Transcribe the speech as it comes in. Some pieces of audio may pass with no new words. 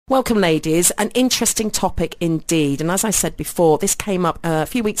Welcome, ladies. An interesting topic indeed. And as I said before, this came up a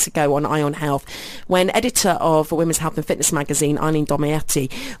few weeks ago on Eye on Health when editor of Women's Health and Fitness magazine, Eileen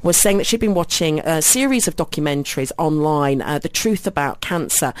Domiati, was saying that she'd been watching a series of documentaries online, The Truth About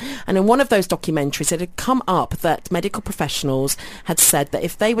Cancer. And in one of those documentaries, it had come up that medical professionals had said that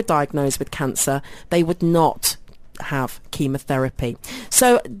if they were diagnosed with cancer, they would not have chemotherapy.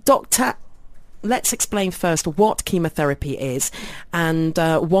 So, Dr. Let's explain first what chemotherapy is and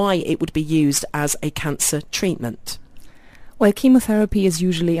why it would be used as a cancer treatment. Well, chemotherapy is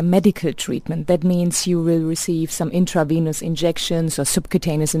usually a medical treatment. That means you will receive some intravenous injections or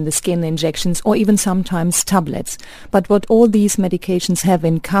subcutaneous in the skin injections or even sometimes tablets. But what all these medications have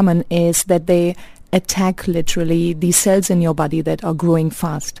in common is that they attack literally the cells in your body that are growing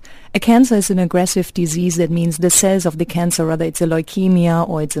fast. A cancer is an aggressive disease. That means the cells of the cancer, whether it's a leukemia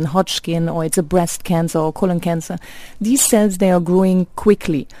or it's a Hodgkin or it's a breast cancer or colon cancer, these cells, they are growing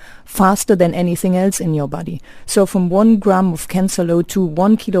quickly, faster than anything else in your body. So from 1 gram of cancer load to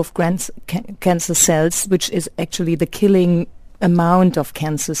 1 kilo of cancer cells, which is actually the killing amount of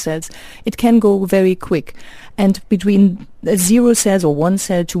cancer cells, it can go very quick. And between 0 cells or 1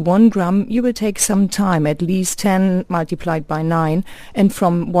 cell to 1 gram, you will take some time, at least 10 multiplied by 9. And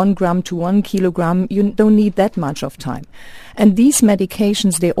from 1 gram to 1 kilogram, you don't need that much of time. And these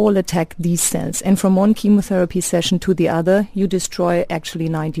medications, they all attack these cells. And from one chemotherapy session to the other, you destroy actually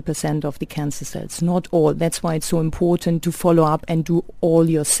 90% of the cancer cells. Not all. That's why it's so important to follow up and do all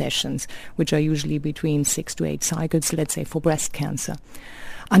your sessions, which are usually between 6 to 8 cycles, let's say, for breast cancer.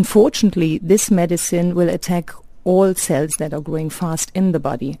 Unfortunately, this medicine will attack all cells that are growing fast in the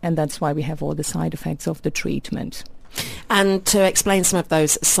body, and that's why we have all the side effects of the treatment. And to explain some of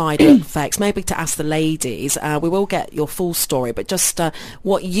those side effects, maybe to ask the ladies, we will get your full story, but just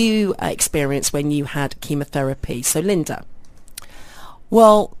what you experienced when you had chemotherapy. So, Linda.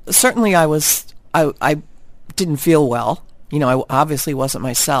 Well, certainly I didn't feel well. You know, I obviously wasn't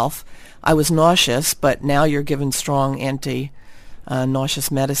myself. I was nauseous, but now you're given strong anti-nauseous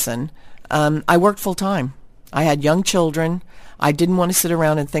medicine. I worked full time. I had young children. I didn't want to sit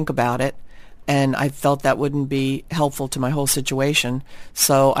around and think about it, and I felt that wouldn't be helpful to my whole situation.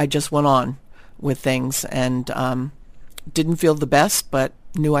 So I just went on with things and didn't feel the best, but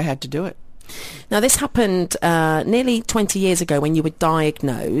knew I had to do it. Now, this happened nearly 20 years ago when you were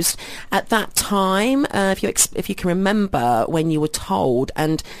diagnosed. At that time, if you can remember when you were told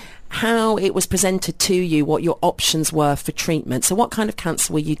and how it was presented to you, what your options were for treatment. So what kind of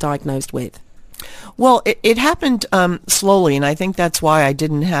cancer were you diagnosed with? Well, it happened slowly, and I think that's why I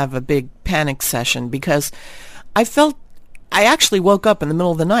didn't have a big panic session, because I actually woke up in the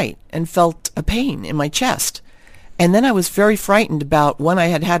middle of the night and felt a pain in my chest. And then I was very frightened about when I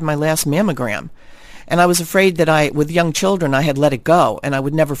had my last mammogram. And I was afraid that with young children, I had let it go, and I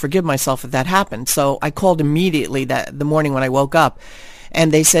would never forgive myself if that happened. So I called immediately the morning when I woke up,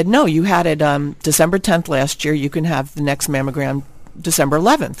 and they said, no, you had it December 10th last year. You can have the next mammogram December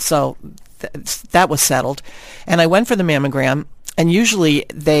 11th. So that was settled. And I went for the mammogram, and usually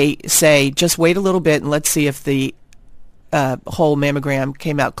they say, just wait a little bit and let's see if the whole mammogram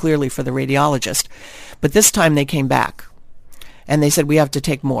came out clearly for the radiologist. But this time they came back, and they said, we have to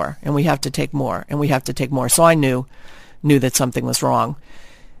take more, and we have to take more, and we have to take more. So I knew that something was wrong.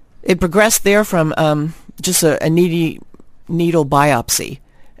 It progressed there from just a needle biopsy.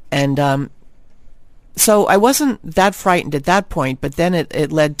 And so I wasn't that frightened at that point, but then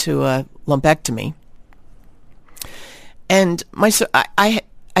it led to a lumpectomy. And I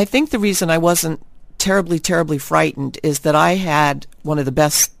think the reason I wasn't terribly frightened is that I had one of the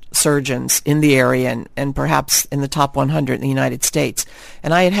best surgeons in the area and perhaps in the top 100 in the United States.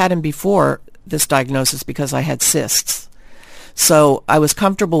 And I had him before this diagnosis because I had cysts. So I was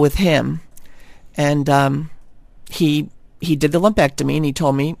comfortable with him, and he did the lumpectomy, and he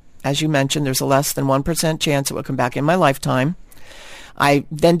told me, as you mentioned, there's a less than 1% chance it would come back in my lifetime. I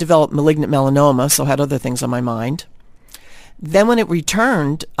then developed malignant melanoma, so had other things on my mind. Then when it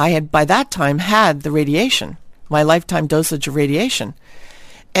returned, I had by that time had the radiation, my lifetime dosage of radiation.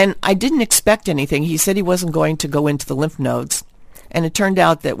 And I didn't expect anything. He said he wasn't going to go into the lymph nodes. And it turned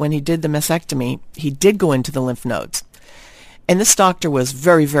out that when he did the mastectomy, he did go into the lymph nodes. And this doctor was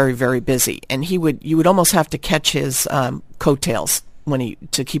very, very, very busy. And you would almost have to catch his coattails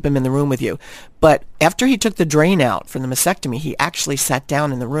to keep him in the room with you. But after he took the drain out from the mastectomy, he actually sat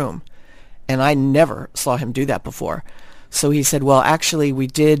down in the room. And I never saw him do that before. So he said, well, actually, we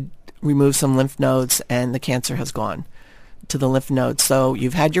did remove some lymph nodes, and the cancer has gone to the lymph nodes. So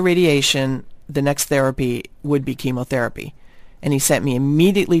you've had your radiation. The next therapy would be chemotherapy. And he sent me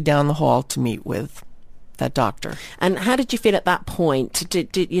immediately down the hall to meet with that doctor. And how did you feel at that point?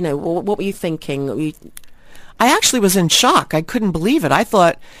 Did you know, what were you thinking? I actually was in shock. I couldn't believe it. I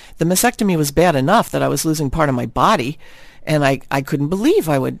thought the mastectomy was bad enough that I was losing part of my body, and I couldn't believe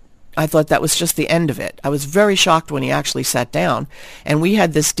I thought that was just the end of it. I was very shocked when he actually sat down, and we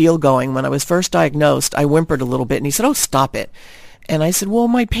had this deal going. When I was first diagnosed, I whimpered a little bit, and he said, "Oh, stop it." And I said, "Well,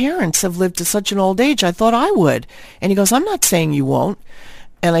 my parents have lived to such an old age. I thought I would." And he goes, "I'm not saying you won't."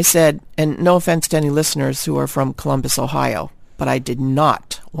 And I said, and no offense to any listeners who are from Columbus, Ohio, but I did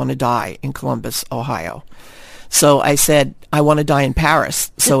not want to die in Columbus, Ohio. So I said, "I want to die in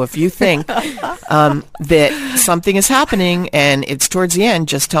Paris. So if you think that something is happening and it's towards the end,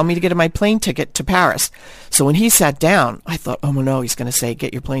 just tell me to get my plane ticket to Paris." So when he sat down, I thought, oh no, he's going to say,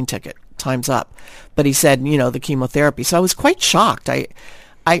 "Get your plane ticket. Time's up." But he said, the chemotherapy. So I was quite shocked. I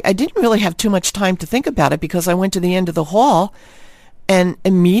didn't really have too much time to think about it because I went to the end of the hall and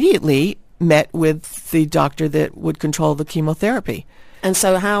immediately met with the doctor that would control the chemotherapy. And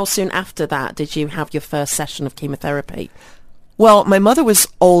so how soon after that did you have your first session of chemotherapy? Well, my mother was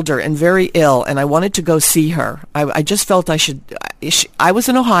older and very ill, and I wanted to go see her. I just felt I should. I was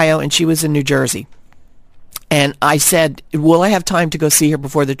in Ohio, and she was in New Jersey. And I said, will I have time to go see her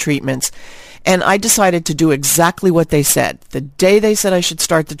before the treatments? And I decided to do exactly what they said. The day they said I should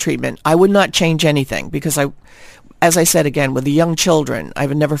start the treatment, I would not change anything because as I said again, with the young children, I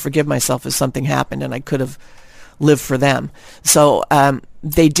would never forgive myself if something happened and I could have lived for them. So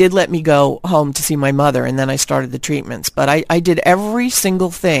they did let me go home to see my mother, and then I started the treatments. But I did every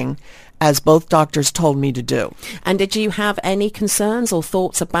single thing as both doctors told me to do. And did you have any concerns or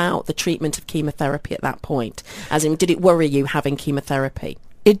thoughts about the treatment of chemotherapy at that point? As in, did it worry you having chemotherapy?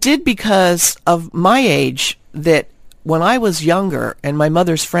 It did because of my age, that when I was younger and my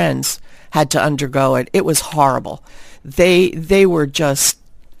mother's friends had to undergo it, it was horrible. They were just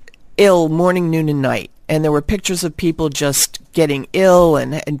ill morning, noon, and night. And there were pictures of people just getting ill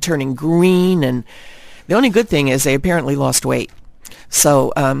and turning green. And the only good thing is they apparently lost weight.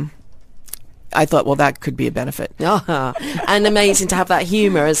 So I thought, well, that could be a benefit. And amazing to have that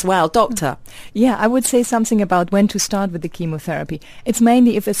humor as well. Doctor? Yeah, I would say something about when to start with the chemotherapy. It's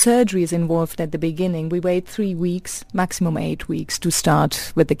mainly if a surgery is involved at the beginning, we wait 3 weeks, maximum 8 weeks to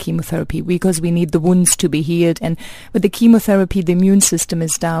start with the chemotherapy because we need the wounds to be healed. And with the chemotherapy, the immune system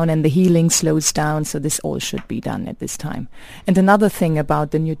is down and the healing slows down. So this all should be done at this time. And another thing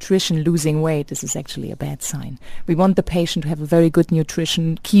about the nutrition, losing weight, this is actually a bad sign. We want the patient to have a very good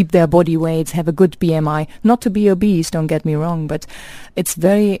nutrition, keep their body weights, have a good BMI, not to be obese, don't get me wrong, but it's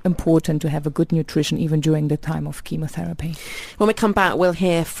very important to have a good nutrition even during the time of chemotherapy. When we come back, we'll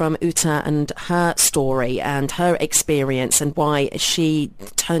hear from Uta and her story and her experience and why she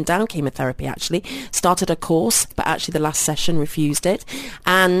turned down chemotherapy, actually, started a course, but actually the last session refused it,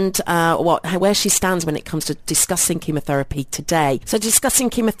 and where she stands when it comes to discussing chemotherapy today. So discussing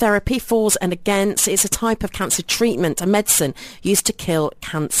chemotherapy, fors and against, it's a type of cancer treatment, a medicine used to kill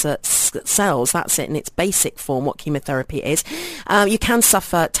cancer cells. That's it in its basic form, what chemotherapy is. You can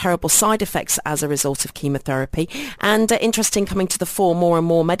suffer terrible side effects as a result of chemotherapy. And interesting coming to the fore, more and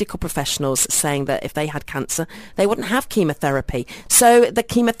more medical professionals saying that if they had cancer, they wouldn't have chemotherapy. So the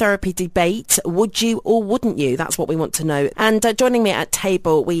chemotherapy debate, would you or wouldn't you? That's what we want to know. And joining me at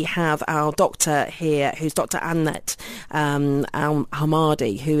table, we have our doctor here, who's Dr. Annett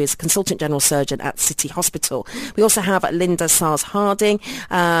Al-Hamadi, who is Consultant General Surgeon at City Hospital. We also have Linda Szasz-Harding,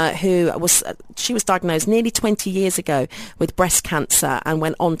 who she was diagnosed nearly 20 years ago with breast cancer and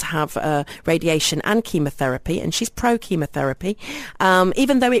went on to have radiation and chemotherapy, and she's pro-chemotherapy.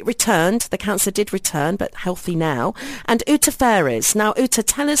 Even though it returned, the cancer did return, but healthy now. And Uta Ferris. Now, Uta,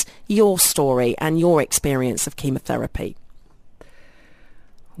 tell us your story and your experience of chemotherapy.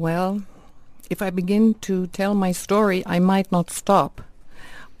 Well, if I begin to tell my story, I might not stop.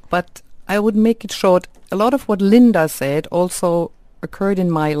 But I would make it short. A lot of what Linda said also occurred in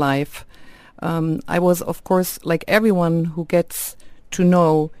my life. I was, of course, like everyone who gets to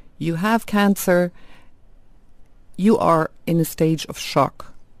know you have cancer, you are in a stage of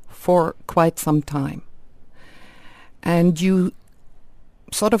shock for quite some time. And you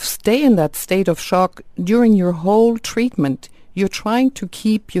sort of stay in that state of shock during your whole treatment. You're trying to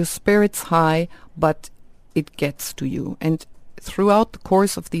keep your spirits high, but it gets to you. And throughout the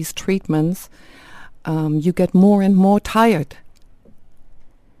course of these treatments, you get more and more tired.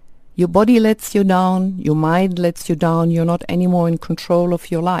 Your body lets you down, your mind lets you down, you're not anymore in control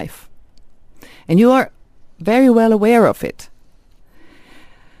of your life. And you are very well aware of it.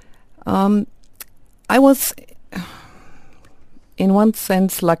 I was, in one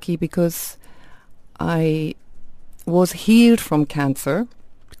sense, lucky because I was healed from cancer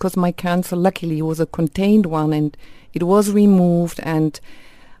because my cancer, luckily, was a contained one, and it was removed, and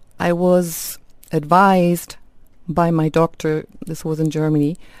I was advised by my doctor, this was in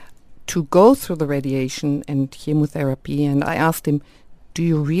Germany, to go through the radiation and chemotherapy. And I asked him, do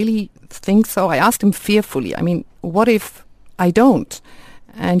you really think so? I asked him fearfully, I mean, what if I don't?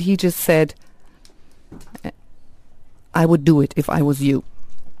 And he just said, I would do it if I was you.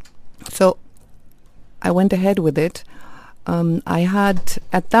 So I went ahead with it. I had,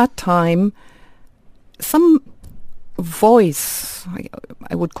 at that time, some voice,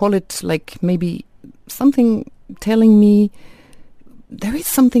 I would call it like maybe something telling me there is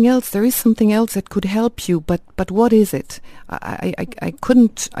something else that could help you, but what is it? I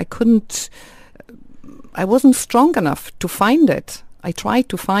wasn't strong enough to find it. I tried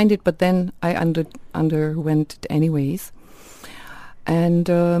to find it, but then I underwent it anyways. And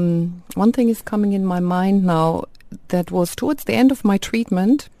one thing is coming in my mind now, that was towards the end of my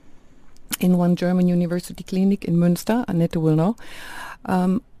treatment in one German university clinic in Münster. Annette will know.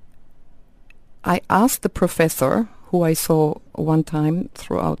 I asked the professor, who I saw one time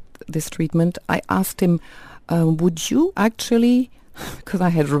throughout this treatment, I asked him, would you actually, because I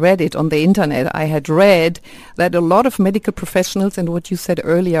had read it on the internet, I had read that a lot of medical professionals, and what you said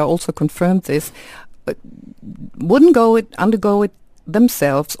earlier also confirmed this, wouldn't undergo it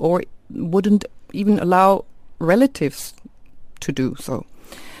themselves, or wouldn't even allow relatives to do so.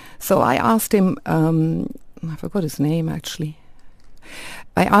 So I asked him, I forgot his name actually.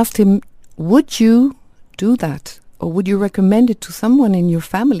 I asked him, would you do that? Or would you recommend it to someone in your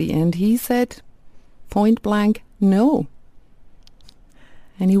family? And he said, point blank, no.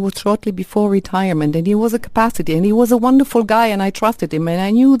 And he was shortly before retirement, and he was a capacity, and he was a wonderful guy, and I trusted him, and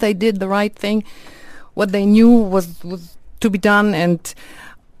I knew they did the right thing, what they knew was to be done,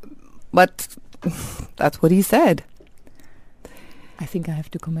 but that's what he said. I think I have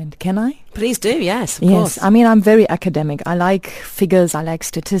to comment. Can I? Please do, yes, of yes. course. I mean, I'm very academic. I like figures, I like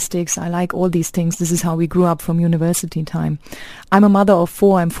statistics, I like all these things. This is how we grew up from university time. I'm a mother of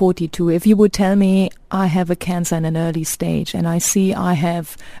 4, I'm 42. If you would tell me I have a cancer in an early stage and I see I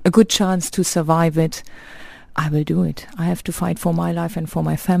have a good chance to survive it, I will do it. I have to fight for my life and for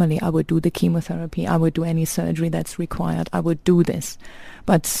my family. I would do the chemotherapy. I would do any surgery that's required. I would do this.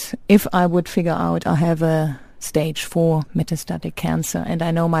 But if I would figure out I have a stage 4 metastatic cancer and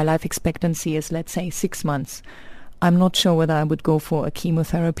I know my life expectancy is, let's say, 6 months, I'm not sure whether I would go for a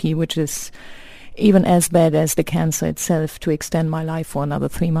chemotherapy, which is even as bad as the cancer itself, to extend my life for another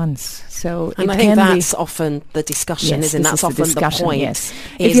 3 months. So and I think that's often the discussion, yes, isn't it? That's often the point. Yes.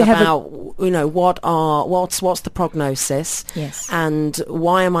 Is about what's the prognosis, yes, and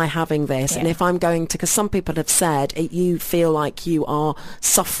why am I having this? Yeah. And if I'm going to, because some people have said you feel like you are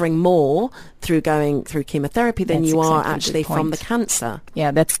suffering more through going through chemotherapy than That's you are exactly actually the from the point. cancer. Yeah,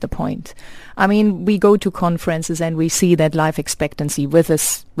 that's the point. I mean, we go to conferences and we see that life expectancy with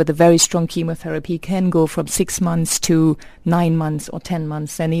a very strong chemotherapy can go from 6 months to 9 months or 10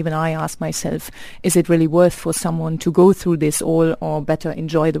 months. And even I ask myself, is it really worth for someone to go through this all, or better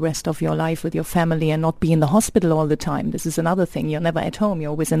enjoy the rest of your life with your family and not be in the hospital all the time? This is another thing. You're never at home.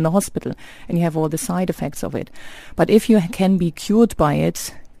 You're always in the hospital and you have all the side effects of it. But if you can be cured by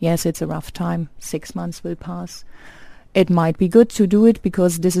it, yes, it's a rough time. 6 months will pass. It might be good to do it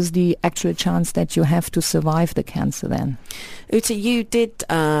because this is the actual chance that you have to survive the cancer then. Ute, you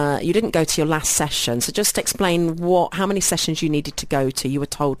didn't go to your last session, so just explain how many sessions you needed to go to, you were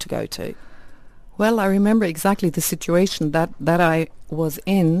told to go to. Well, I remember exactly the situation that I was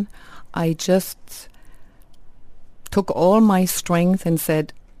in. I just took all my strength and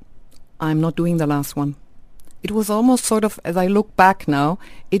said, I'm not doing the last one. It was almost sort of, as I look back now,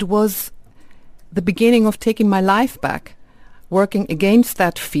 it was the beginning of taking my life back, working against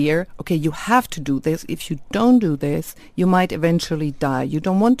that fear. Okay, you have to do this. If you don't do this, you might eventually die. You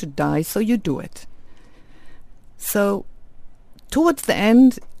don't want to die, so you do it. So towards the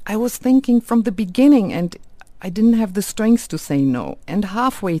end, I was thinking from the beginning, and I didn't have the strength to say no. And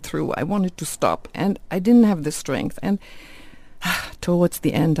halfway through, I wanted to stop, and I didn't have the strength. And towards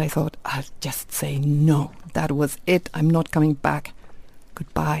the end, I thought, I'll just say no. That was it. I'm not coming back.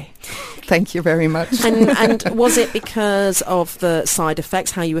 Goodbye. Thank you very much. And was it because of the side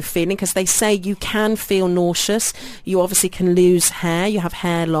effects, how you were feeling? Because they say you can feel nauseous. You obviously can lose hair. You have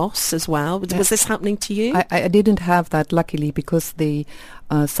hair loss as well. Was this happening to you? I didn't have that, luckily, because the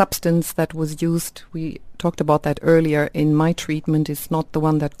substance that was used, we talked about that earlier, in my treatment is not the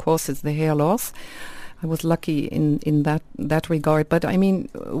one that causes the hair loss. I was lucky in that regard. But I mean,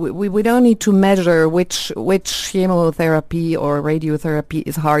 we don't need to measure which chemotherapy or radiotherapy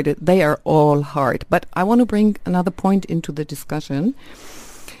is hard. They are all hard. But I want to bring another point into the discussion.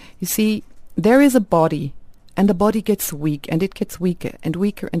 You see, there is a body, and the body gets weak, and it gets weaker and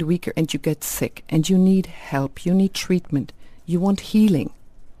weaker and weaker, and you get sick, and you need help, you need treatment, you want healing.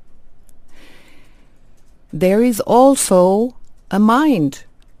 There is also a mind,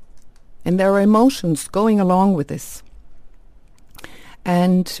 and there are emotions going along with this.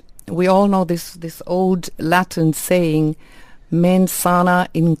 And we all know this old Latin saying, mens sana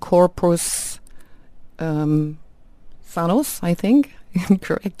in corpus sanos, I think, in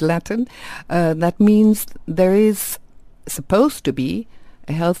correct Latin. That means there is supposed to be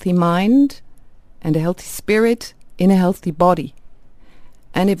a healthy mind and a healthy spirit in a healthy body.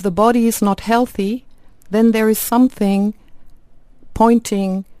 And if the body is not healthy, then there is something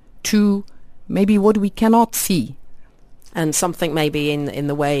pointing to maybe what we cannot see. And something maybe in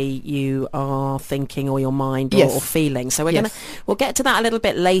the way you are thinking or your mind Yes. or feeling. So Yes. we'll get to that a little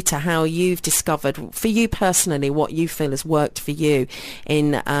bit later, how you've discovered, for you personally, what you feel has worked for you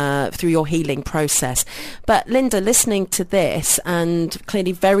in through your healing process. But Linda, listening to this, and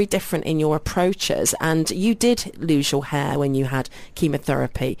clearly very different in your approaches, and you did lose your hair when you had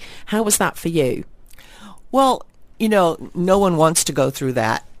chemotherapy. How was that for you? Well, no one wants to go through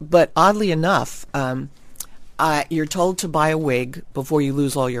that, but oddly enough, you're told to buy a wig before you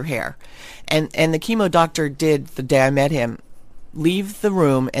lose all your hair. And the chemo doctor did, the day I met him, leave the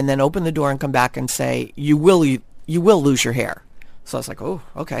room and then open the door and come back and say, you will lose your hair. So I was like, oh,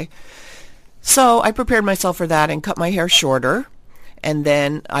 okay. So I prepared myself for that and cut my hair shorter. And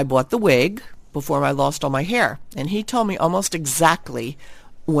then I bought the wig before I lost all my hair. And he told me almost exactly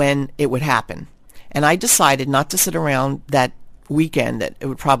when it would happen. And I decided not to sit around that weekend that it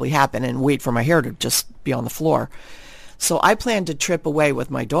would probably happen and wait for my hair to just be on the floor. So I planned to trip away with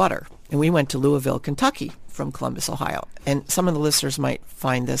my daughter, and we went to Louisville, Kentucky from Columbus, Ohio. And some of the listeners might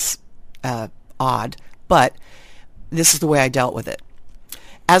find this odd, but this is the way I dealt with it.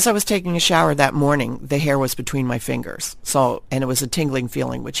 As I was taking a shower that morning, the hair was between my fingers. And it was a tingling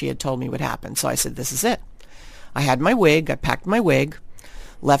feeling, which he had told me would happen. So I said, this is it. I had my wig, I packed my wig,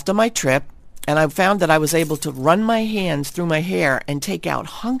 left on my trip, and I found that I was able to run my hands through my hair and take out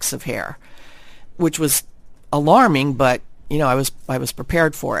hunks of hair, which was alarming, but I was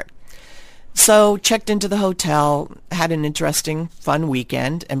prepared for it. So checked into the hotel, had an interesting, fun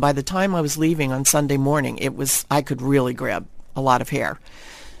weekend, and by the time I was leaving on Sunday morning, I could really grab a lot of hair.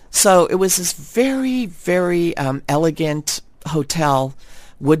 So it was this very, very elegant hotel,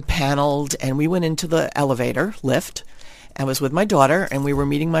 wood paneled, and we went into the elevator lift. I was with my daughter, and we were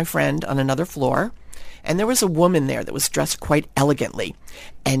meeting my friend on another floor. And there was a woman there that was dressed quite elegantly.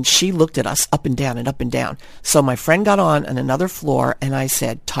 And she looked at us up and down and up and down. So my friend got on another floor, and I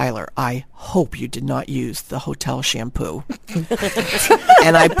said, Tyler, I hope you did not use the hotel shampoo.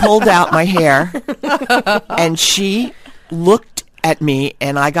 And I pulled out my hair, and she looked at me,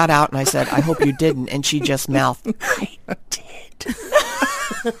 and I got out, and I said, I hope you didn't. And she just mouthed, I did.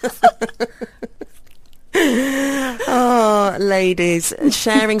 Oh, ladies,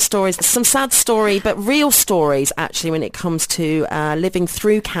 sharing stories, some sad story, but real stories actually when it comes to living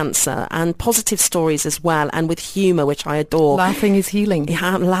through cancer, and positive stories as well, and with humour, which I adore. Laughing is healing.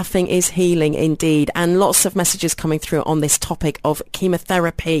 Yeah, laughing is healing indeed, and lots of messages coming through on this topic of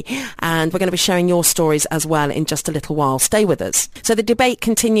chemotherapy, and we're going to be sharing your stories as well in just a little while. Stay with us. So the debate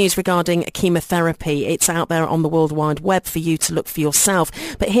continues regarding chemotherapy. It's out there on the World Wide Web for you to look for yourself,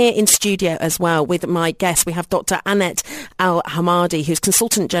 but here in studio as well with my guest, we have Dr. Annett Al-Hamadi, who's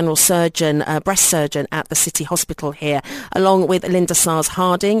Consultant General Surgeon, breast surgeon at the City Hospital here, along with Linda Szasz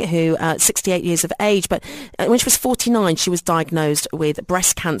Harding, who 68 years of age, but when she was 49, she was diagnosed with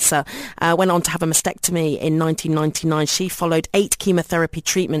breast cancer, went on to have a mastectomy in 1999. She followed 8 chemotherapy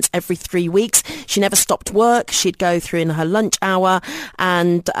treatments every 3 weeks. She never stopped work. She'd go through in her lunch hour,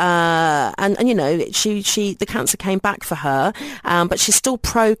 and the cancer came back for her, but she's still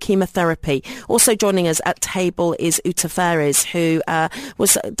pro chemotherapy. Also joining us at table is Uta Ferris, who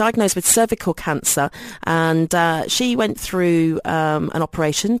was diagnosed with cervical cancer, and she went through an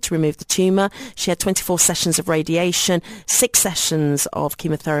operation to remove the tumour. She had 24 sessions of radiation, 6 sessions of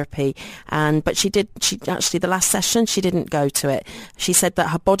chemotherapy, but she actually the last session she didn't go to it. She said that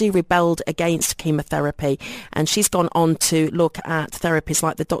her body rebelled against chemotherapy, and she's gone on to look at therapies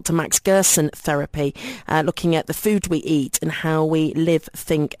like the Dr. Max Gerson therapy, looking at the food we eat and how we live,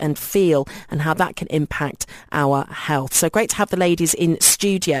 think and feel, and how that can impact our health. So great great to have the ladies in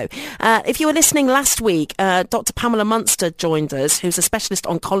studio. If you were listening last week, Dr. Pamela Munster joined us, who's a specialist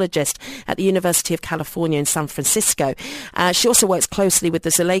oncologist at the University of California in San Francisco. She also works closely with the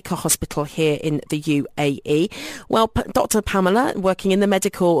Zuleika Hospital here in the UAE. Well, Dr. Pamela, working in the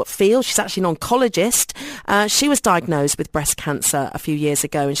medical field, she's actually an oncologist. She was diagnosed with breast cancer a few years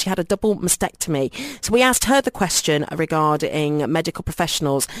ago, and she had a double mastectomy. So we asked her the question regarding medical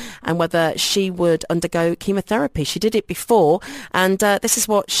professionals and whether she would undergo chemotherapy. She did it before, and this is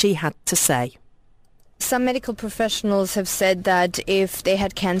what she had to say. Some medical professionals have said that if they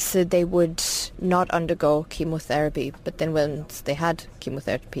had cancer, they would not undergo chemotherapy. But then once they had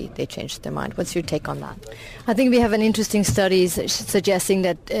chemotherapy, they changed their mind. What's your take on that? I think we have an interesting study suggesting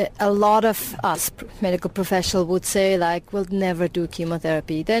that a lot of us medical professionals would say, like, we'll never do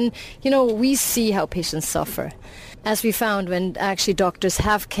chemotherapy. Then, we see how patients suffer. As we found, when actually doctors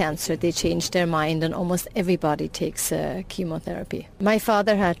have cancer, they change their mind, and almost everybody takes chemotherapy. My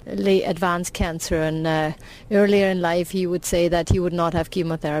father had advanced cancer, and earlier in life he would say that he would not have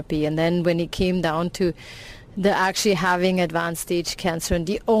chemotherapy. And then when he came down to the actually having advanced stage cancer, and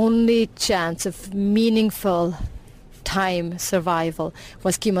the only chance of meaningful time survival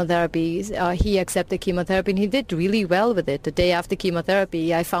was chemotherapy. He accepted chemotherapy, and he did really well with it. The day after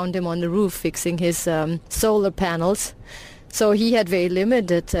chemotherapy, I found him on the roof fixing his solar panels. So he had very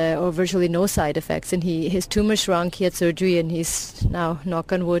limited or virtually no side effects, and his tumor shrunk, he had surgery, and he's now,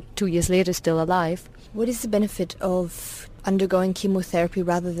 knock on wood, 2 years later, still alive. What is the benefit of undergoing chemotherapy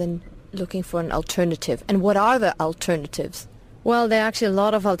rather than looking for an alternative? And what are the alternatives? Well, there are actually a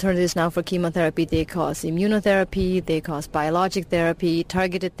lot of alternatives now for chemotherapy. They cause immunotherapy, they cause biologic therapy,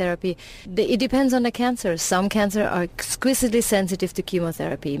 targeted therapy. It depends on the cancer. Some cancers are exquisitely sensitive to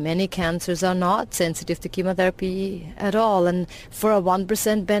chemotherapy. Many cancers are not sensitive to chemotherapy at all. And for a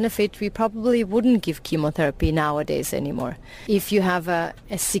 1% benefit, we probably wouldn't give chemotherapy nowadays anymore. If you have a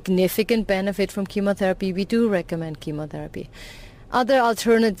significant benefit from chemotherapy, we do recommend chemotherapy. Other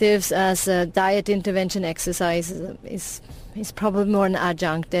alternatives as diet intervention, exercise is probably more an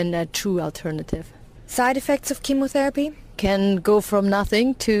adjunct than a true alternative. Side effects of chemotherapy? Can go from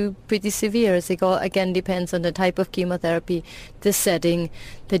nothing to pretty severe. It again depends on the type of chemotherapy, the setting,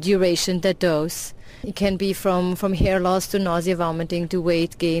 the duration, the dose. It can be from hair loss to nausea, vomiting, to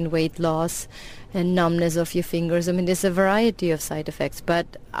weight gain, weight loss, and numbness of your fingers. I mean, there's a variety of side effects, but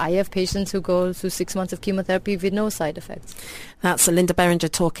I have patients who go through 6 months of chemotherapy with no side effects. That's Linda Beringer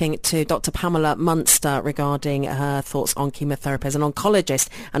talking to Dr. Pamela Munster regarding her thoughts on chemotherapy as an oncologist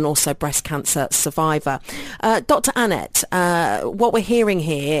and also breast cancer survivor. Dr. Annett, what we're hearing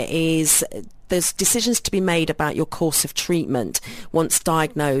here is there's decisions to be made about your course of treatment once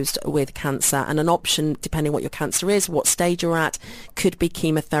diagnosed with cancer, and an option, depending what your cancer is, what stage you're at, could be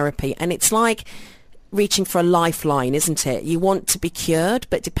chemotherapy. And it's like reaching for a lifeline, isn't it? You want to be cured,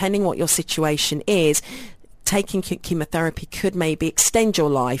 but depending what your situation is, taking chemotherapy could maybe extend your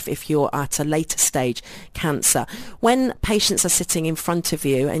life if you're at a later stage cancer. When patients are sitting in front of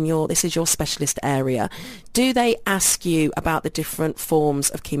you and this is your specialist area, do they ask you about the different forms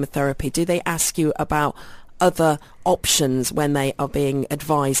of chemotherapy? Do they ask you about other options when they are being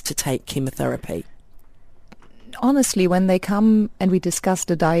advised to take chemotherapy? Honestly, when they come and we discuss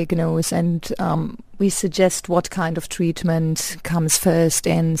the diagnosis and we suggest what kind of treatment comes first,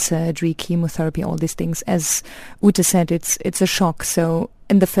 and surgery, chemotherapy, all these things, as Ute said, it's a shock. So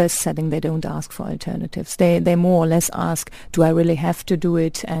in the first setting, they don't ask for alternatives. They more or less ask, do I really have to do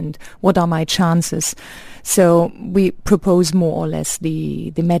it, and what are my chances? So we propose more or less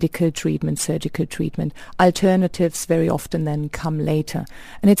the medical treatment, surgical treatment. Alternatives very often then come later.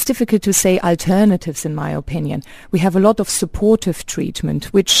 And it's difficult to say alternatives, in my opinion. We have a lot of supportive treatment,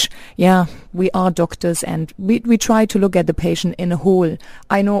 which, we are doctors and we try to look at the patient in a whole.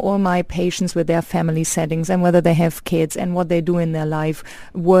 I know all my patients with their family settings and whether they have kids and what they do in their life,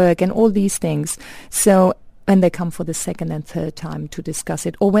 work and all these things. So when they come for the second and third time to discuss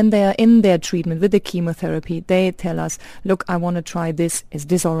it, or when they are in their treatment with the chemotherapy, they tell us, look, I want to try this. Is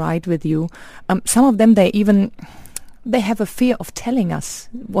this all right with you? Some of them, they have a fear of telling us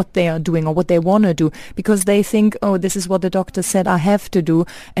what they are doing or what they want to do, because they think, oh, this is what the doctor said I have to do,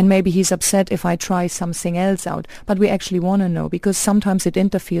 and maybe he's upset if I try something else out. But we actually want to know, because sometimes it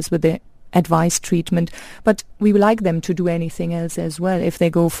interferes with the advise treatment, but we like them to do anything else as well. If they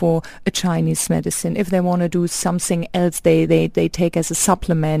go for a Chinese medicine, if they want to do something else they take as a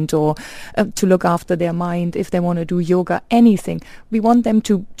supplement, or to look after their mind, if they want to do yoga, anything. We want them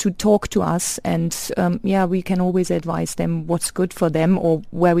to talk to us, and we can always advise them what's good for them, or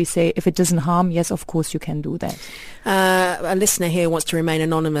where we say if it doesn't harm, yes, of course you can do that. A listener here wants to remain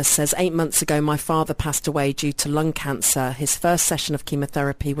anonymous, says 8 months ago my father passed away due to lung cancer. His first session of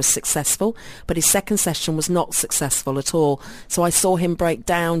chemotherapy was successful, but his second session was not successful at all. So I saw him break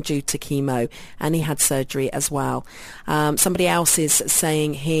down due to chemo, and he had surgery as well. Somebody else is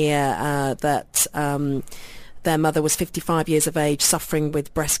saying here that their mother was 55 years of age, suffering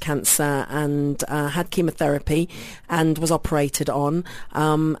with breast cancer, and had chemotherapy and was operated on.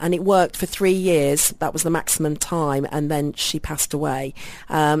 And it worked for 3 years. That was the maximum time. And then she passed away.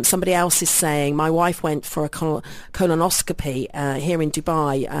 Somebody else is saying, my wife went for a colonoscopy here in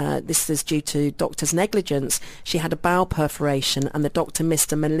Dubai. This is due to doctor's negligence. She had a bowel perforation, and the doctor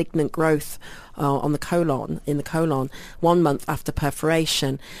missed a malignant growth in the colon 1 month after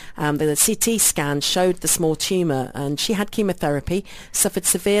perforation. The CT scan showed the small tumour, and she had chemotherapy, suffered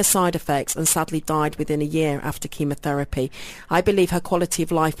severe side effects, and sadly died within a year after chemotherapy. I believe her quality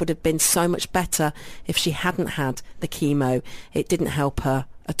of life would have been so much better if she hadn't had the chemo. It didn't help her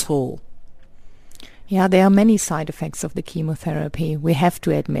at all. Yeah, there are many side effects of the chemotherapy, we have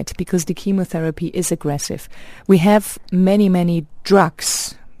to admit, because the chemotherapy is aggressive. We have many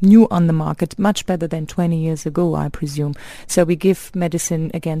drugs new on the market, much better than 20 years ago, I presume. So we give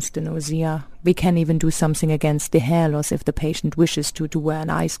medicine against the nausea. We can even do something against the hair loss if the patient wishes to wear an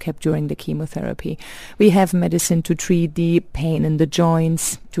ice cap during the chemotherapy. We have medicine to treat the pain in the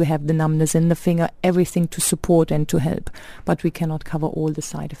joints, to have the numbness in the finger, everything to support and to help. But we cannot cover all the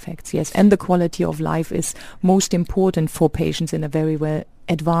side effects, yes. And the quality of life is most important for patients in a very well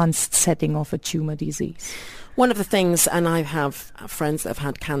advanced setting of a tumor disease. One of the things, and I have friends that have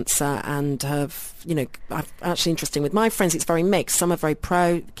had cancer and have, actually interesting with my friends, it's very mixed. Some are very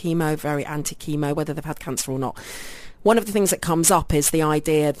pro-chemo, very anti-chemo, whether they've had cancer or not. One of the things that comes up is the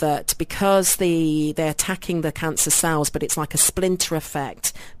idea that because they're attacking the cancer cells, but it's like a splinter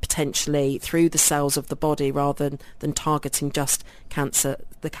effect potentially through the cells of the body rather than targeting just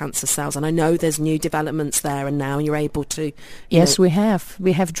the cancer cells. And I know there's new developments there, and now you're able to... Yes, we have.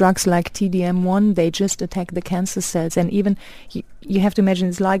 We have drugs like TDM1. They just attack the cancer cells. And even you have to imagine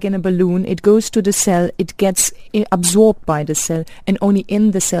it's like in a balloon. It goes to the cell, it gets absorbed by the cell, and only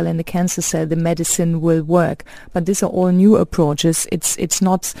in the cell, in the cancer cell, the medicine will work. But these are all new approaches. It's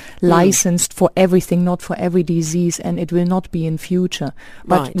not licensed for everything, not for every disease, and it will not be in future.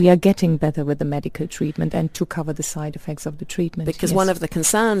 But we are getting better with the medical treatment and to cover the side effects of the treatment. Because one of the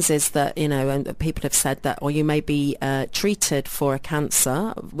concerns is that, and people have said that, or you may be treated for a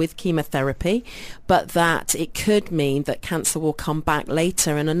cancer with chemotherapy, but that it could mean that cancer will come back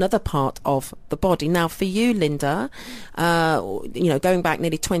later in another part of the body. Now, for you, Linda, going back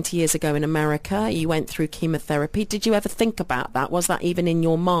nearly 20 years ago in America, you went through chemotherapy. Did you ever think about that? Was that even in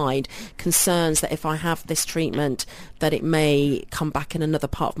your mind, concerns that if I have this treatment, that it may come back in another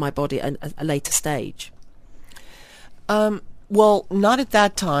part of my body at a later stage? Well, not at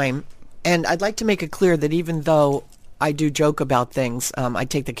that time. And I'd like to make it clear that even though I do joke about things, I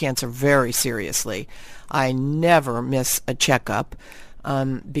take the cancer very seriously. I never miss a checkup.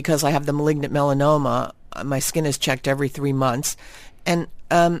 Because I have the malignant melanoma, my skin is checked every 3 months. And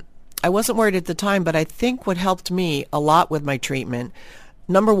I wasn't worried at the time, but I think what helped me a lot with my treatment,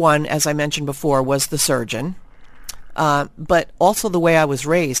 number one, as I mentioned before, was the surgeon, but also the way I was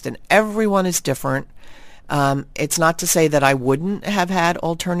raised. And everyone is different. It's not to say that I wouldn't have had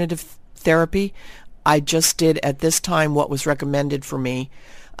alternative therapy. I just did at this time what was recommended for me.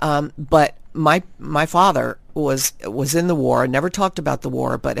 But my father was in the war, never talked about the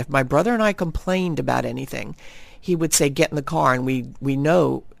war, but if my brother and I complained about anything, he would say, get in the car. And we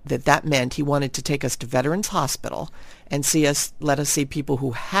know that meant he wanted to take us to Veterans Hospital and let us see people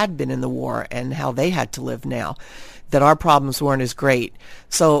who had been in the war and how they had to live now, that our problems weren't as great.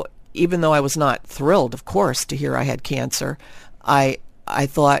 So even though I was not thrilled, of course, to hear I had cancer, I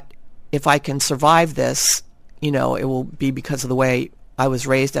thought, if I can survive this, it will be because of the way I was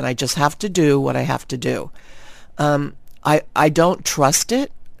raised, and I just have to do what I have to do. I don't trust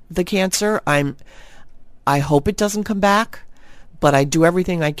it, the cancer. I hope it doesn't come back, but I do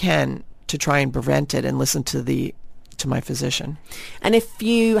everything I can to try and prevent it and listen to my physician. And if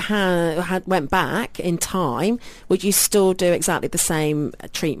you had went back in time, would you still do exactly the same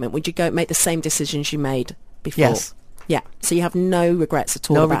treatment? Would you go make the same decisions you made before? Yes. Yeah, so you have no regrets at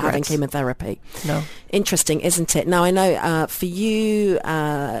all No about regrets. having chemotherapy. No. Interesting, isn't it? Now, I know for you,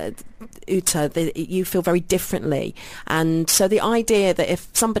 Uta, you feel very differently. And so the idea that if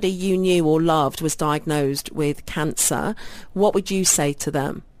somebody you knew or loved was diagnosed with cancer, what would you say to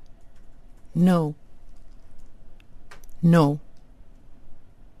them? No. No.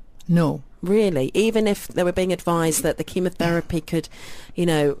 No. Really? Even if they were being advised that the chemotherapy could,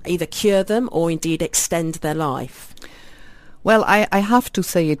 either cure them or indeed extend their life? Well, I have to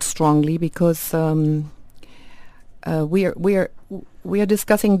say it strongly because we are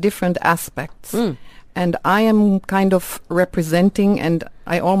discussing different aspects, and I am kind of representing, and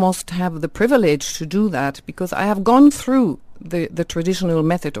I almost have the privilege to do that because I have gone through the traditional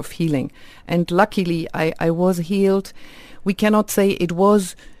method of healing, and luckily I was healed. We cannot say it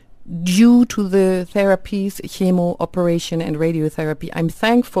was due to the therapies, chemo, operation, and radiotherapy. I'm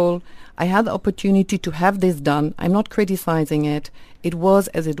thankful I had the opportunity to have this done. I'm not criticizing it. It was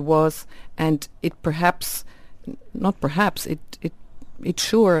as it was, and it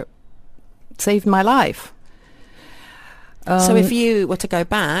sure saved my life. So if you were to go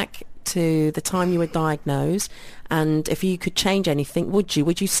back to the time you were diagnosed, and if you could change anything, would you?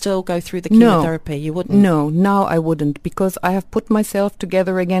 Would you still go through the chemotherapy? You wouldn't? No, now I wouldn't, because I have put myself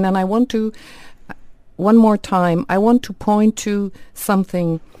together again, and I want to, one more time, I want to point to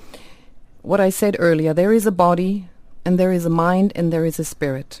something, what I said earlier. There is a body, and there is a mind, and there is a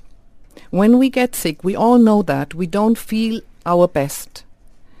spirit. When we get sick, we all know that. We don't feel our best.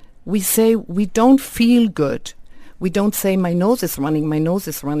 We say we don't feel good. We don't say, my nose is running, my nose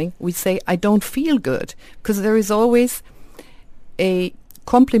is running. We say, I don't feel good, because there is always a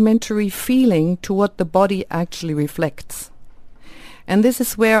complementary feeling to what the body actually reflects. And this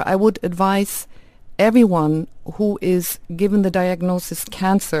is where I would advise everyone who is given the diagnosis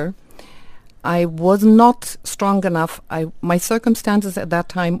cancer. I was not strong enough. My circumstances at that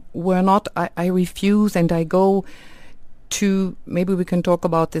time were not. I refuse, and I go to, maybe we can talk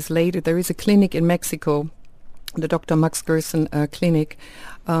about this later. There is a clinic in Mexico, the Dr. Max Gerson clinic,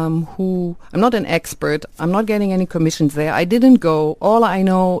 who, I'm not an expert, I'm not getting any commissions there. I didn't go. All I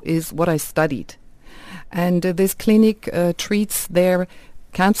know is what I studied. And this clinic treats their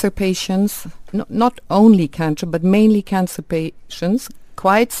cancer patients, not only cancer, but mainly cancer patients,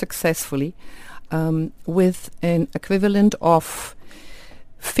 quite successfully, with an equivalent of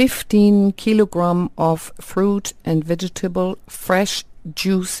 15 kilogram of fruit and vegetable fresh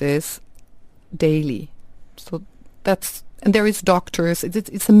juices daily. So and there is doctors.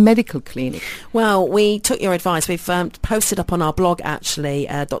 It's a medical clinic. Well, we took your advice. We've posted up on our blog, actually,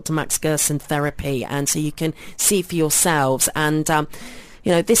 Dr. Max Gerson Therapy, and so you can see for yourselves. And,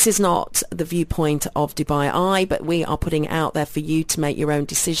 this is not the viewpoint of Dubai Eye, but we are putting it out there for you to make your own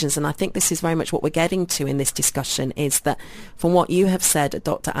decisions. And I think this is very much what we're getting to in this discussion, is that from what you have said,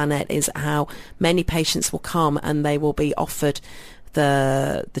 Dr. Annett, is how many patients will come and they will be offered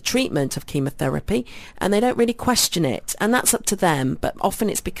the treatment of chemotherapy, and they don't really question it, and that's up to them. But often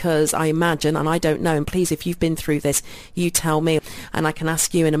it's because, I imagine, and I don't know, and please, if you've been through this, you tell me, and I can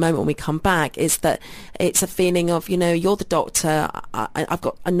ask you in a moment when we come back, is that it's a feeling of, you're the doctor, I've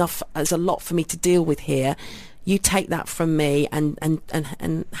got enough, there's a lot for me to deal with here. You take that from me and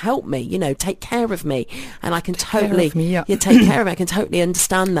help me, take care of me, and I can totally you take care of me. I can totally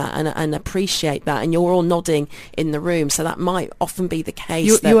understand that and appreciate that. And you're all nodding in the room, so that might often be the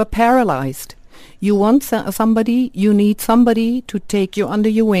case. You are paralyzed. You want somebody. You need somebody to take you under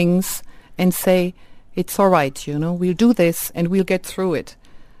your wings and say, "It's all right. We'll do this and we'll get through it,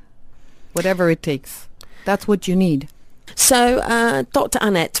 whatever it takes." That's what you need. So, Dr.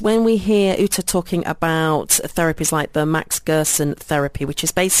 Annett, when we hear Uta talking about therapies like the Max Gerson therapy, which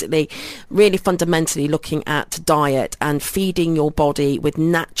is basically really fundamentally looking at diet and feeding your body with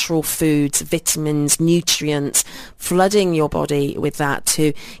natural foods, vitamins, nutrients, flooding your body with that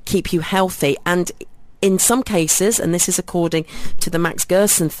to keep you healthy, and in some cases, and this is according to the Max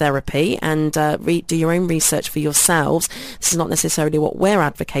Gerson therapy, and do your own research for yourselves, this is not necessarily what we're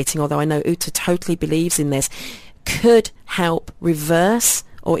advocating, although I know Uta totally believes in this, could help reverse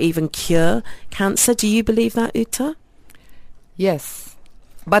or even cure cancer. Do you believe that, Uta? Yes,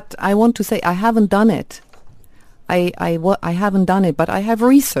 but I want to say I haven't done it. I haven't done it, but I have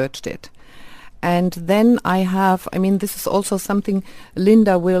researched it. And then this is also something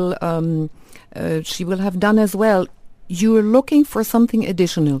Linda will, she will have done as well. You're looking for something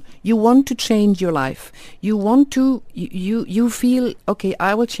additional. You want to change your life. You want to, you feel, okay,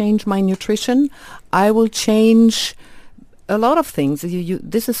 I will change my nutrition. I will change a lot of things.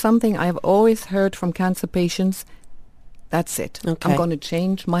 This is something I've always heard from cancer patients. That's it. Okay. I'm going to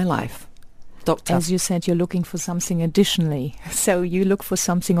change my life. Doctor. As you said, you're looking for something additionally. So you look for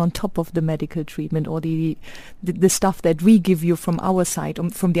something on top of the medical treatment or the stuff that we give you from our side,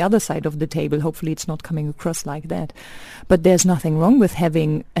 from the other side of the table. Hopefully it's not coming across like that. But there's nothing wrong with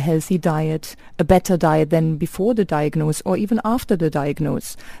having a healthy diet, a better diet than before the diagnosis or even after the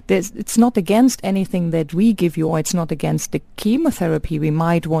diagnosis. It's not against anything that we give you, or it's not against the chemotherapy we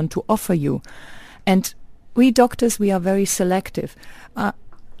might want to offer you. And we doctors, we are very selective.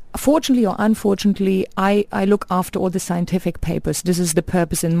 Fortunately or unfortunately, I look after all the scientific papers. This is the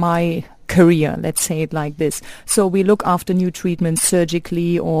purpose in my career, let's say it like this. So we look after new treatments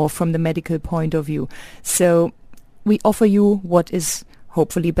surgically or from the medical point of view. So we offer you what is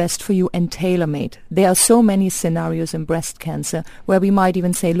hopefully best for you and tailor-made. There are so many scenarios in breast cancer where we might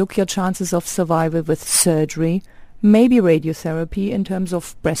even say, look, your chances of survival with surgery, maybe radiotherapy in terms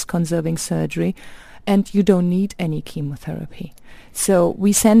of breast-conserving surgery, and you don't need any chemotherapy. So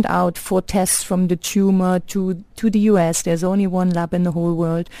we send out for tests from the tumor to the US. There's only one lab in the whole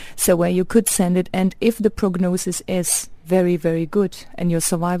world, so where you could send it. And if the prognosis is very, very good and your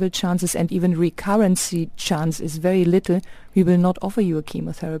survival chances and even recurrency chance is very little, we will not offer you a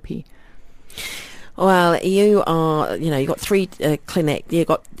chemotherapy. Well, you are, you got 3 clinic. You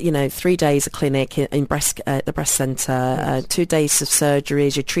got, 3 days of clinic in the breast centre, yes. 2 days of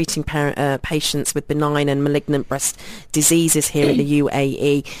surgeries. You're treating patients with benign and malignant breast diseases here in the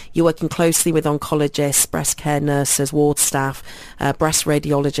UAE. You're working closely with oncologists, breast care nurses, ward staff, breast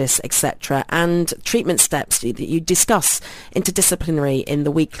radiologists, etc. And treatment steps that you discuss interdisciplinary in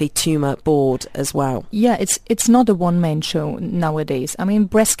the weekly tumour board as well. Yeah, it's not a one-man show nowadays. I mean,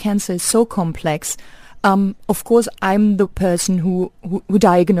 breast cancer is so complex. Of course, I'm the person who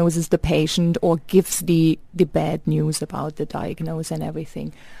diagnoses the patient or gives the bad news about the diagnosis and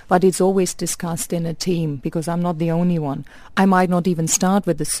everything. But it's always discussed in a team because I'm not the only one. I might not even start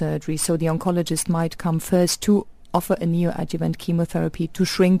with the surgery, so the oncologist might come first to offer a neoadjuvant chemotherapy to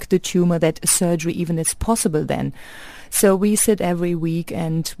shrink the tumor, that a surgery even is possible then. So we sit every week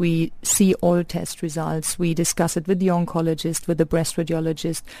and we see all test results. We discuss it with the oncologist, with the breast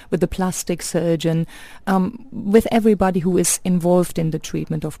radiologist, with the plastic surgeon, with everybody who is involved in the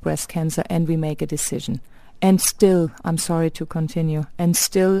treatment of breast cancer, and we make a decision. And still, I'm sorry to continue, and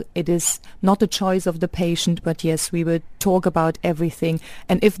still it is not a choice of the patient, but yes, we will talk about everything.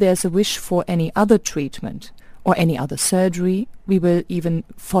 And if there's a wish for any other treatment or any other surgery, we will even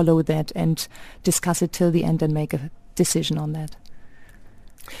follow that and discuss it till the end and make a decision on that.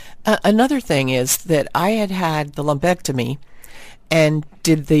 Another thing is that I had the lumpectomy and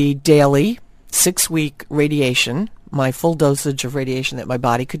did the daily 6-week radiation, my full dosage of radiation that my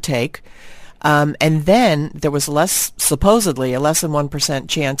body could take. And then there was supposedly a less than 1%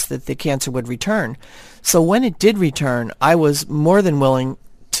 chance that the cancer would return. So when it did return, I was more than willing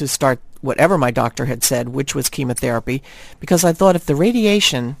to start whatever my doctor had said, which was chemotherapy, because I thought if the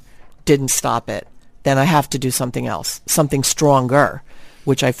radiation didn't stop it, then I have to do something else, something stronger,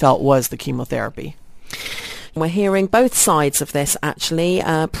 which I felt was the chemotherapy. We're hearing both sides of this, actually,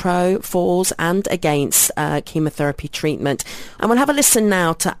 pro, fors and against chemotherapy treatment. And we'll have a listen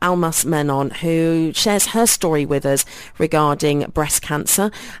now to Almas Menon, who shares her story with us regarding breast cancer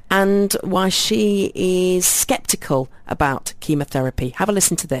and why she is sceptical about chemotherapy. Have a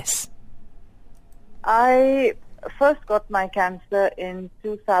listen to this. I first got my cancer in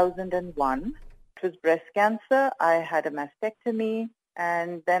 2001. It was breast cancer. I had a mastectomy,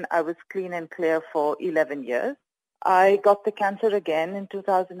 and then I was clean and clear for 11 years. I got the cancer again in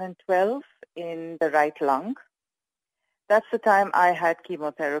 2012 in the right lung. That's the time I had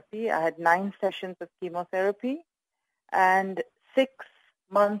chemotherapy. I had 9 sessions of chemotherapy and 6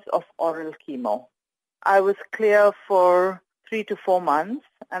 months of oral chemo. I was clear for 3 to 4 months,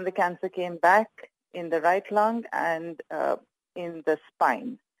 and the cancer came back in the right lung and in the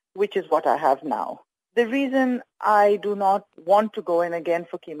spine, which is what I have now. The reason I do not want to go in again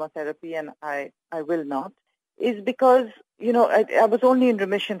for chemotherapy, and I will not, is because, I was only in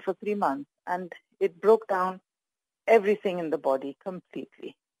remission for 3 months, and it broke down everything in the body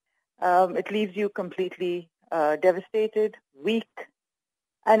completely. It leaves you completely devastated, weak,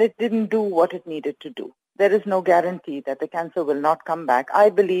 and it didn't do what it needed to do. There is no guarantee that the cancer will not come back. I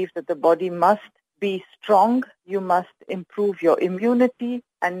believe that the body must be strong. You must improve your immunity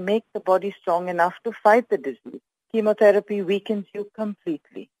and make the body strong enough to fight the disease. Chemotherapy weakens you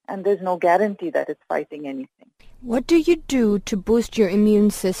completely, and there's no guarantee that it's fighting anything. What do you do to boost your immune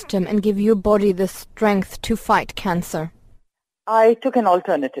system and give your body the strength to fight cancer? I took an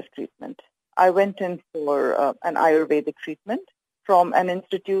alternative treatment. I went in for an Ayurvedic treatment from an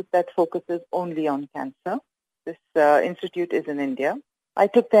institute that focuses only on cancer. This institute is in India. I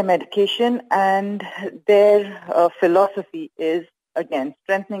took their medication, and their philosophy is, again,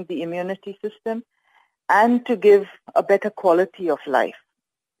 strengthening the immunity system and to give a better quality of life.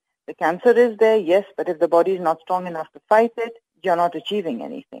 The cancer is there, yes, but if the body is not strong enough to fight it, you're not achieving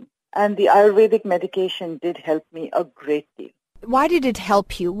anything. And the Ayurvedic medication did help me a great deal. Why did it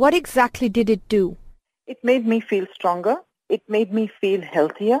help you? What exactly did it do? It made me feel stronger. It made me feel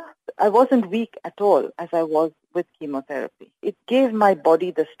healthier. I wasn't weak at all as I was with chemotherapy. It gave my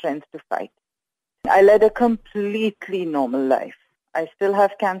body the strength to fight. I led a completely normal life. I still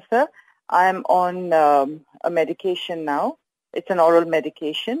have cancer. I'm on a medication now. It's an oral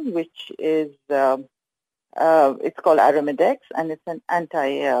medication, which is, it's called Arimidex, and it's an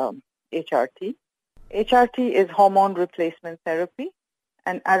anti-HRT. HRT is hormone replacement therapy,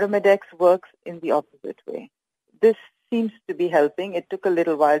 and Arimidex works in the opposite way. This seems to be helping. It took a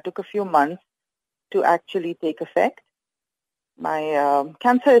little while, took a few months to actually take effect. My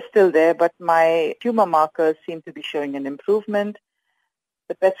cancer is still there, but my tumor markers seem to be showing an improvement.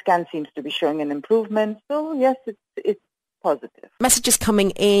 The PET scan seems to be showing an improvement. So yes, it's positive. Messages coming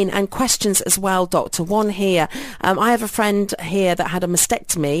in and questions as well, Doctor. One here. I have a friend here that had a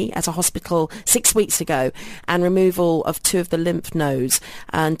mastectomy at a hospital 6 weeks ago and removal of 2 of the lymph nodes,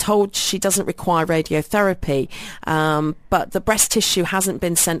 and told she doesn't require radiotherapy, but the breast tissue hasn't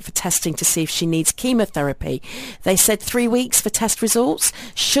been sent for testing to see if she needs chemotherapy. They said 3 weeks for test results.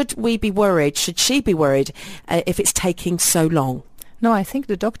 Should we be worried? Should she be worried if it's taking so long? No, I think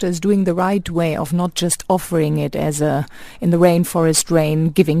the doctor is doing the right way of not just offering it as in the rainforest rain,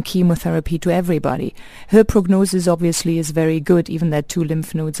 giving chemotherapy to everybody. Her prognosis obviously is very good, even that 2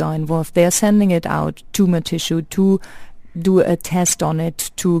 lymph nodes are involved. They are sending it out, tumor tissue, to do a test on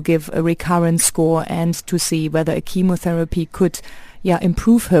it, to give a recurrence score and to see whether a chemotherapy could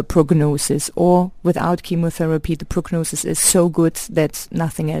improve her prognosis, or without chemotherapy the prognosis is so good that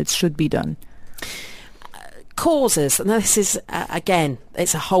nothing else should be done. Causes, and this is again,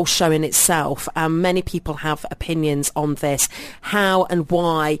 it's a whole show in itself. Many people have opinions on this, how and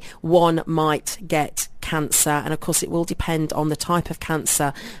why one might get cancer, and of course it will depend on the type of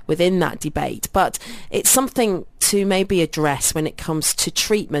cancer within that debate, but it's something to maybe address when it comes to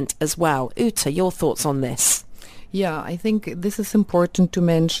treatment as well. Uta, your thoughts on this? Yeah, I think this is important to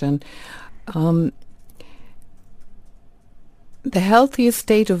mention. The healthiest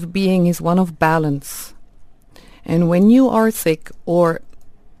state of being is one of balance. And when you are sick, or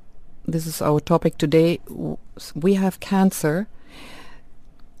this is our topic today, we have cancer,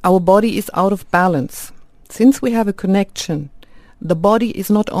 our body is out of balance. Since we have a connection, the body is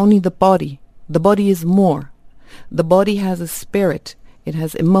not only the body is more. The body has a spirit, it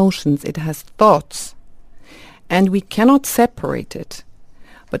has emotions, it has thoughts, and we cannot separate it.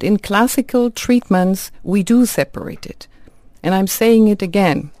 But in classical treatments, we do separate it. And I'm saying it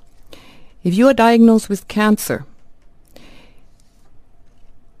again. If you are diagnosed with cancer,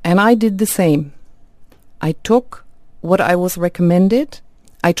 and I did the same, I took what I was recommended,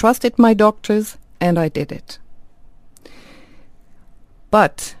 I trusted my doctors, and I did it.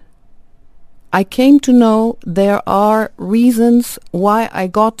 But I came to know there are reasons why I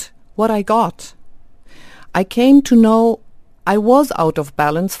got what I got. I came to know I was out of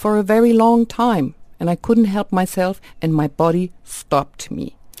balance for a very long time, and I couldn't help myself, and my body stopped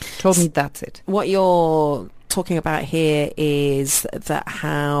me. Told me that's it. What you're talking about here is that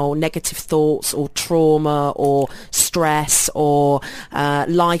how negative thoughts or trauma or stress or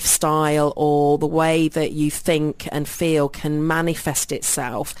lifestyle or the way that you think and feel can manifest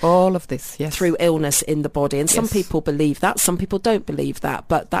itself. All of this, yes. Through illness in the body. And some Yes. people believe that, some people don't believe that,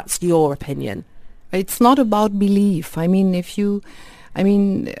 but that's your opinion. It's not about belief.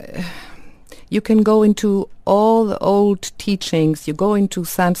 You can go into all the old teachings. You go into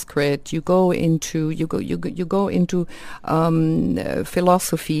Sanskrit. You go into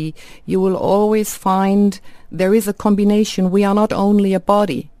philosophy. You will always find there is a combination. We are not only a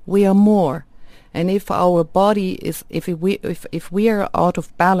body. We are more. And if our body is, if we are out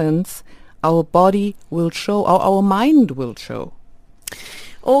of balance, our body will show. Our mind will show.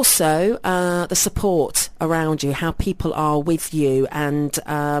 Also, the support around you, how people are with you and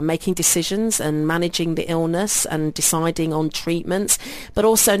making decisions and managing the illness and deciding on treatments, but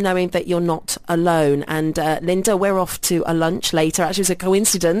also knowing that you're not alone. And Linda, we're off to a lunch later. Actually, it was a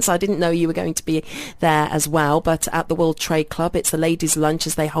coincidence. I didn't know you were going to be there as well, but at the World Trade Club, it's the ladies' lunch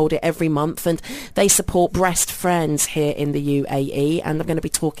as they hold it every month, and they support breast friends here in the UAE, and I'm going to be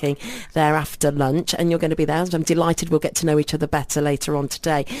talking there after lunch, and you're going to be there. So I'm delighted we'll get to know each other better later on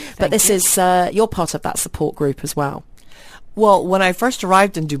today. But this is you're part of that support group as well. Well, when I first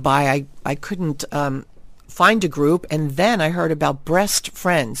arrived in Dubai, I couldn't find a group, and then I heard about Breast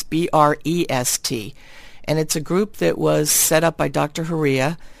Friends, BREST, and it's a group that was set up by Dr.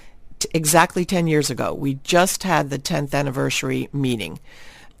 Haria exactly 10 years ago. We just had the 10th anniversary meeting.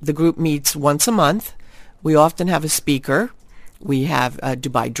 The group meets once a month. We often have a speaker. We have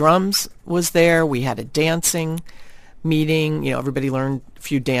Dubai Drums was there. We had a dancing meeting. Everybody learned a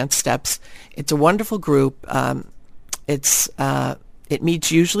few dance steps. It's a wonderful group. It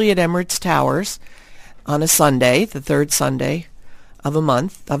meets usually at Emirates Towers on a Sunday, the third Sunday of the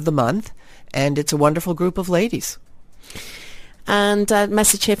month, and it's a wonderful group of ladies. And a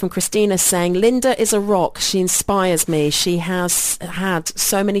message here from Christina saying, Linda is a rock. She inspires me. She has had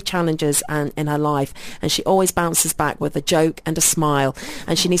so many challenges in her life, and she always bounces back with a joke and a smile.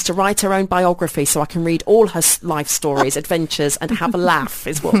 And she needs to write her own biography so I can read all her life stories, adventures, and have a laugh,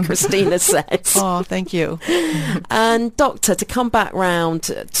 is what Christina says. Oh, thank you. And Doctor, to come back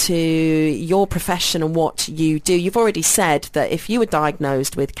round to your profession and what you do, you've already said that if you were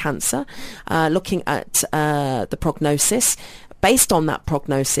diagnosed with cancer, looking at the prognosis, based on that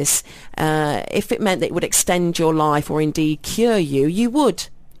prognosis, if it meant that it would extend your life or indeed cure you, you would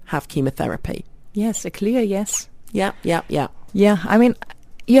have chemotherapy. Yes, a clear yes. Yeah. Yeah, I mean,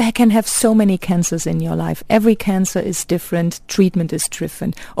 you can have so many cancers in your life. Every cancer is different. Treatment is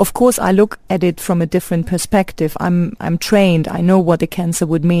different. Of course, I look at it from a different perspective. I'm trained. I know what a cancer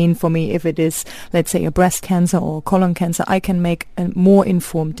would mean for me. If it is, let's say, a breast cancer or colon cancer, I can make a more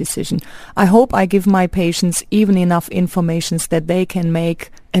informed decision. I hope I give my patients even enough information that they can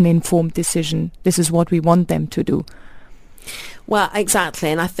make an informed decision. This is what we want them to do. Well, exactly.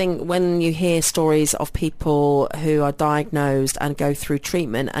 And I think when you hear stories of people who are diagnosed and go through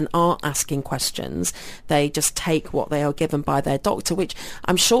treatment and aren't asking questions, they just take what they are given by their doctor, which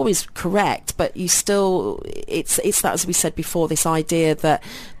I'm sure is correct, but you still, it's that, as we said before, this idea that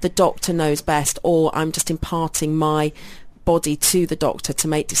the doctor knows best, or I'm just imparting my body to the doctor to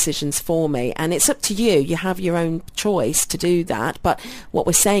make decisions for me, and it's up to you. You have your own choice to do that, but what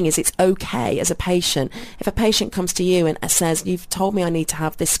we're saying is it's okay as a patient. If a patient comes to you and says, you've told me I need to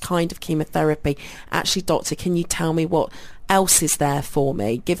have this kind of chemotherapy, actually doctor, can you tell me what else is there for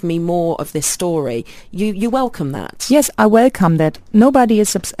me? Give me more of this story. You welcome that? Yes, I welcome that. Nobody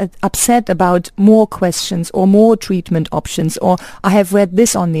is upset about more questions or more treatment options, or I have read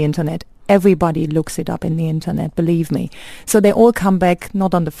this on the internet. Everybody looks it up in the internet, believe me. So they all come back,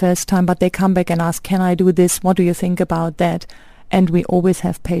 not on the first time, but they come back and ask, can I do this? What do you think about that? And we always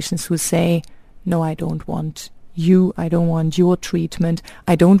have patients who say, no, I don't want you. I don't want your treatment.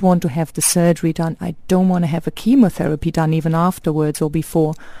 I don't want to have the surgery done. I don't want to have a chemotherapy done even afterwards or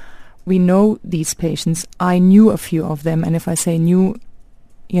before. We know these patients. I knew a few of them. And if I say knew,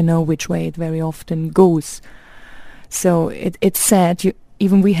 you know which way it very often goes. So it's sad.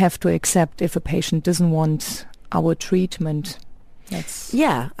 Even we have to accept if a patient doesn't want our treatment.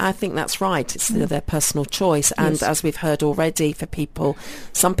 Yeah, I think that's right. It's their personal choice. And Yes. as we've heard already for people,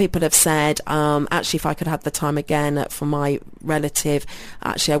 some people have said, actually, if I could have the time again for my relative,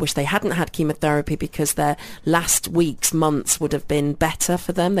 actually, I wish they hadn't had chemotherapy because their last weeks, months would have been better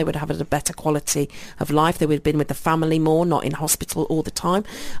for them. They would have had a better quality of life. They would have been with the family more, not in hospital all the time.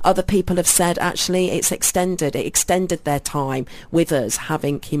 Other people have said, actually, it extended their time with us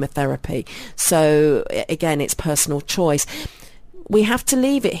having chemotherapy. So, again, it's personal choice. We have to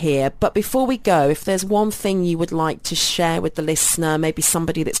leave it here, but before we go, if there's one thing you would like to share with the listener, maybe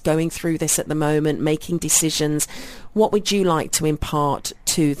somebody that's going through this at the moment, making decisions, what would you like to impart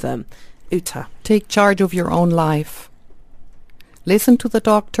to them? Uta. Take charge of your own life. Listen to the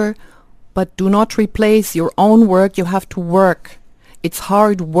doctor, but do not replace your own work. You have to work. It's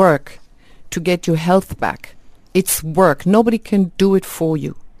hard work to get your health back. It's work. Nobody can do it for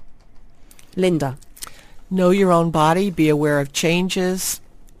you. Linda. Know your own body, be aware of changes,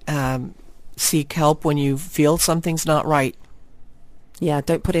 seek help when you feel something's not right. Yeah,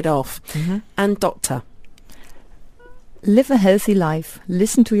 don't put it off. Mm-hmm. And Doctor. Live a healthy life.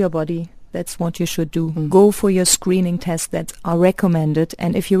 Listen to your body. That's what you should do. Go for your screening tests that are recommended.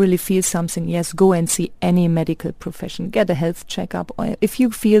 And if you really feel something, yes, go and see any medical profession. Get a health checkup. Or if you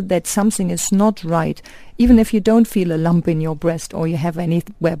feel that something is not right, even if you don't feel a lump in your breast or you have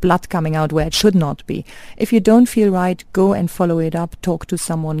anywhere blood coming out where it should not be, if you don't feel right, go and follow it up, talk to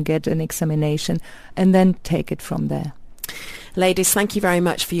someone, get an examination, and then take it from there. Ladies, thank you very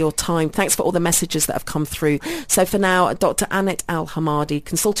much for your time. Thanks for all the messages that have come through. So for now, Dr. Annett Al-Hamadi,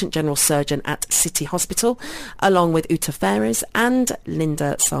 Consultant General Surgeon at City Hospital, along with Uta Ferres and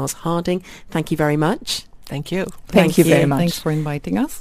Linda Szasz Harding. Thank you very much. Thank you. Thank you very much. Thanks for inviting us.